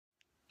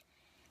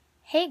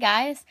Hey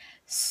guys,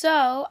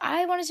 so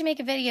I wanted to make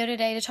a video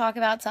today to talk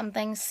about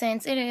something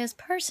since it is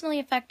personally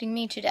affecting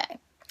me today.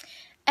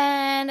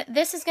 And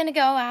this is going to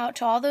go out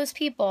to all those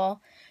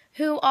people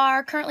who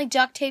are currently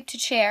duct taped to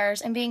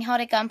chairs and being held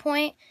at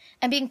gunpoint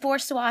and being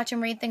forced to watch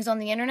and read things on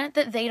the internet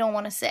that they don't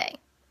want to see.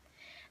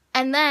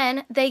 And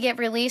then they get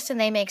released and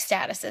they make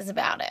statuses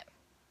about it.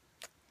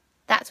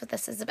 That's what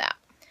this is about.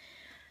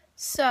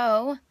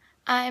 So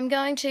I'm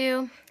going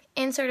to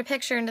insert a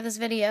picture into this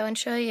video and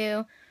show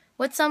you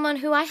what someone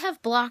who I have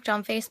blocked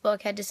on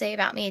Facebook had to say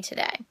about me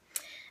today.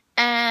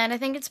 And I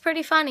think it's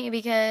pretty funny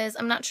because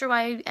I'm not sure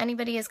why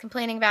anybody is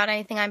complaining about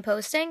anything I'm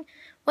posting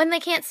when they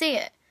can't see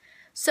it.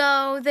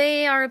 So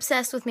they are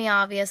obsessed with me,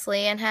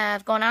 obviously, and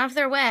have gone out of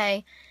their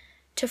way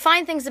to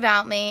find things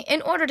about me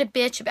in order to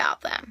bitch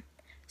about them.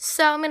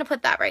 So I'm going to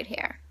put that right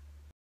here.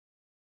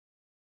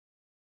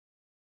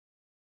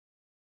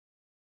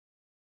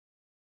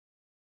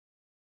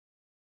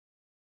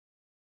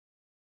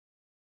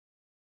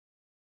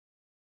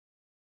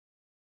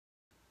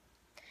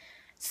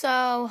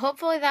 So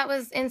hopefully that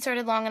was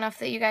inserted long enough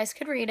that you guys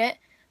could read it.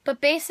 But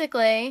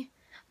basically,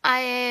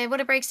 what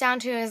it breaks down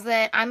to is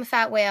that I'm a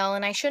fat whale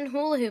and I shouldn't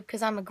hula hoop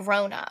because I'm a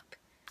grown-up.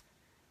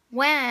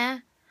 Why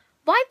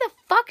the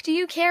fuck do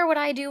you care what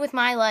I do with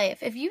my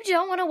life? If you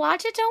don't want to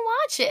watch it, don't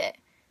watch it.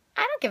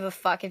 I don't give a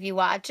fuck if you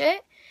watch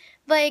it.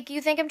 Like,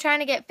 you think I'm trying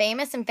to get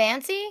famous and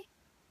fancy?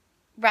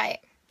 Right.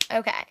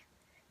 Okay.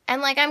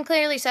 And like, I'm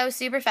clearly so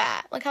super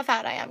fat. Look how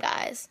fat I am,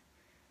 guys.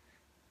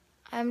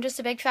 I'm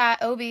just a big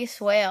fat obese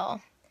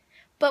whale.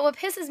 But what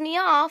pisses me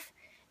off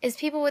is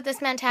people with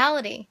this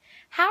mentality.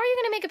 How are you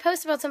going to make a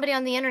post about somebody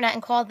on the internet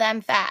and call them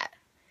fat?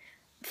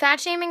 Fat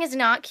shaming is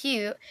not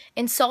cute.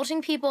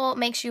 Insulting people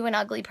makes you an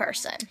ugly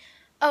person.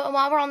 Oh, and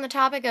while we're on the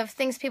topic of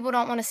things people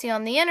don't want to see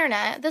on the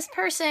internet, this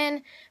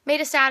person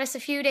made a status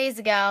a few days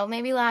ago,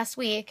 maybe last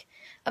week,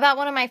 about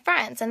one of my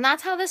friends. And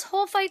that's how this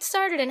whole fight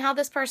started and how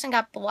this person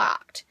got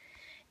blocked.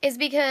 Is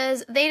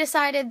because they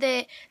decided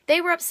that they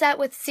were upset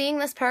with seeing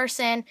this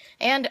person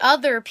and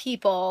other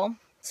people,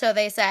 so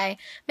they say,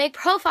 make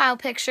profile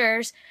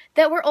pictures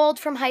that were old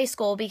from high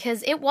school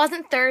because it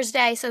wasn't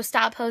Thursday, so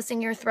stop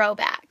posting your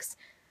throwbacks.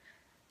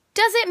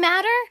 Does it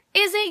matter?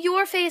 Is it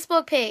your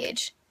Facebook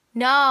page?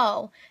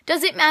 No.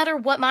 Does it matter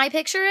what my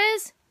picture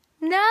is?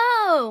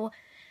 No.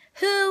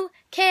 Who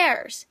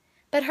cares?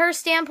 But her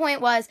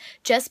standpoint was,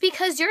 just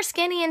because you're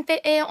skinny on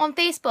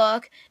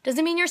Facebook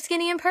doesn't mean you're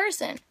skinny in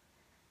person.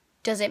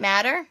 Does it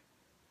matter?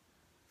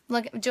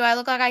 Look, do I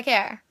look like I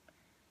care?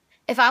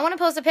 If I want to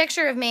post a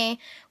picture of me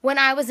when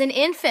I was an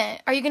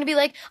infant, are you going to be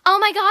like, oh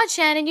my God,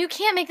 Shannon, you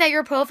can't make that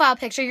your profile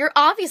picture. You're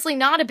obviously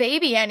not a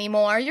baby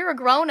anymore. You're a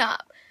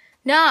grown-up.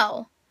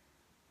 No.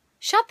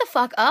 Shut the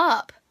fuck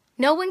up.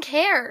 No one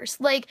cares.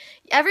 Like,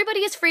 everybody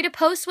is free to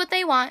post what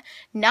they want,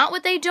 not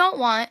what they don't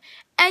want,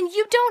 and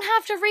you don't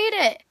have to read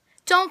it.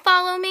 Don't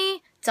follow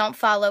me. Don't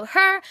follow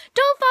her.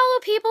 Don't follow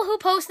people who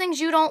post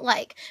things you don't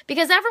like.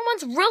 Because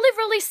everyone's really,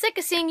 really sick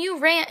of seeing you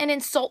rant and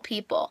insult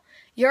people.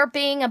 You're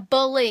being a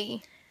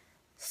bully.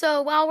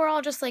 So while we're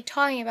all just like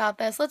talking about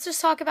this, let's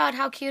just talk about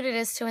how cute it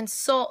is to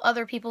insult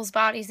other people's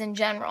bodies in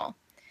general.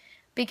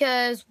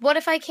 Because what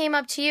if I came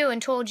up to you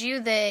and told you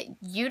that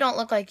you don't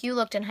look like you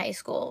looked in high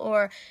school,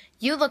 or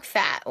you look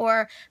fat,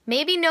 or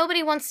maybe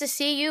nobody wants to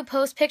see you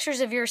post pictures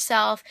of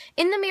yourself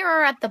in the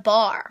mirror at the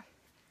bar?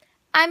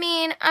 I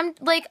mean,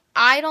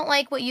 I don't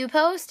like what you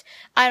post,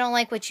 I don't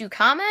like what you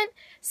comment,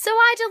 so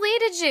I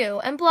deleted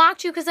you and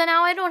blocked you because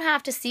now I don't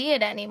have to see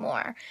it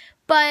anymore.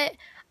 But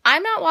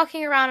I'm not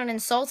walking around and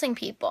insulting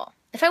people.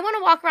 If I want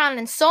to walk around and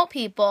insult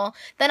people,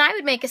 then I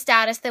would make a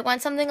status that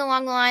went something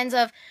along the lines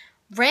of,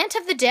 rant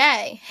of the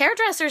day,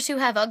 hairdressers who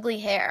have ugly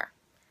hair.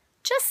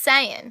 Just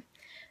saying.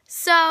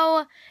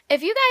 So,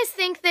 if you guys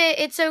think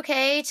that it's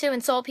okay to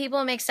insult people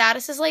and make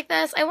statuses like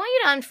this, I want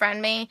you to unfriend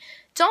me.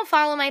 Don't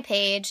follow my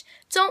page.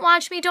 Don't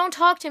watch me. Don't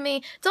talk to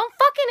me. Don't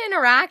fucking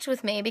interact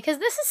with me because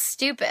this is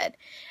stupid.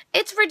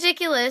 It's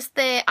ridiculous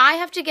that I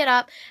have to get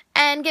up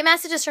and get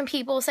messages from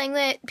people saying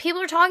that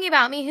people are talking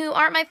about me who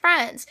aren't my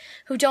friends,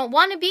 who don't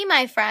want to be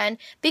my friend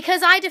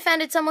because I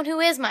defended someone who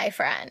is my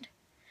friend.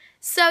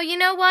 So, you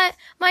know what?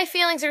 My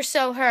feelings are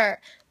so hurt.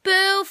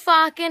 Boo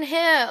fucking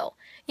who?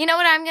 You know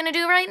what I'm going to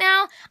do right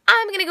now?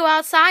 I'm going to go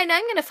outside and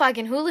I'm going to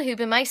fucking hula hoop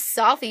in my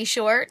selfie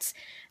shorts.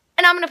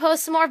 And I'm going to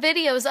post some more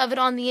videos of it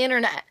on the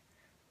internet.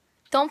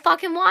 Don't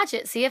fucking watch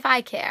it. See if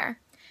I care.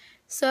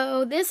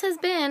 So this has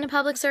been a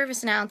public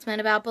service announcement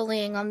about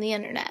bullying on the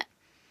internet.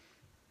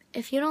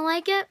 If you don't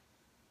like it,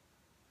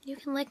 you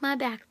can lick my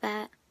back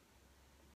fat.